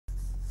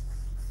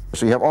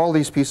So you have all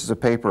these pieces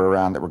of paper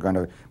around that we're going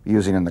to be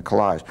using in the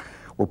collage.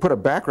 We'll put a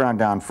background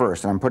down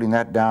first, and I'm putting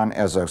that down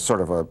as a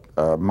sort of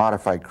a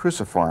modified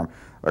cruciform,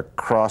 a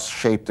cross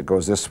shape that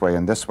goes this way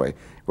and this way.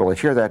 We'll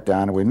adhere that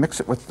down, and we mix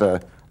it with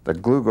the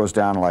glue goes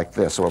down like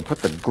this. So we'll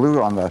put the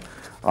glue on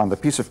the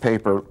piece of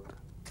paper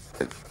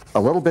a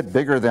little bit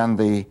bigger than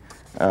the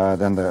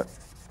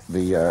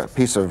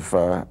piece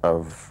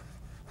of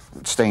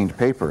stained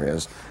paper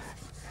is.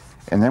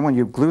 And then when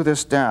you glue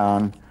this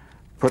down,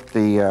 put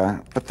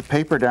the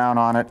paper down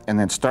on it, and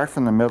then start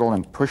from the middle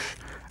and push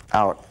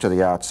out to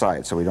the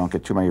outside so we don't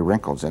get too many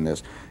wrinkles in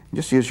this.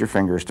 Just use your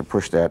fingers to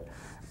push that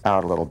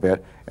out a little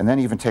bit, and then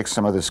even take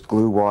some of this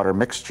glue water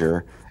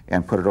mixture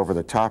and put it over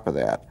the top of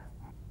that.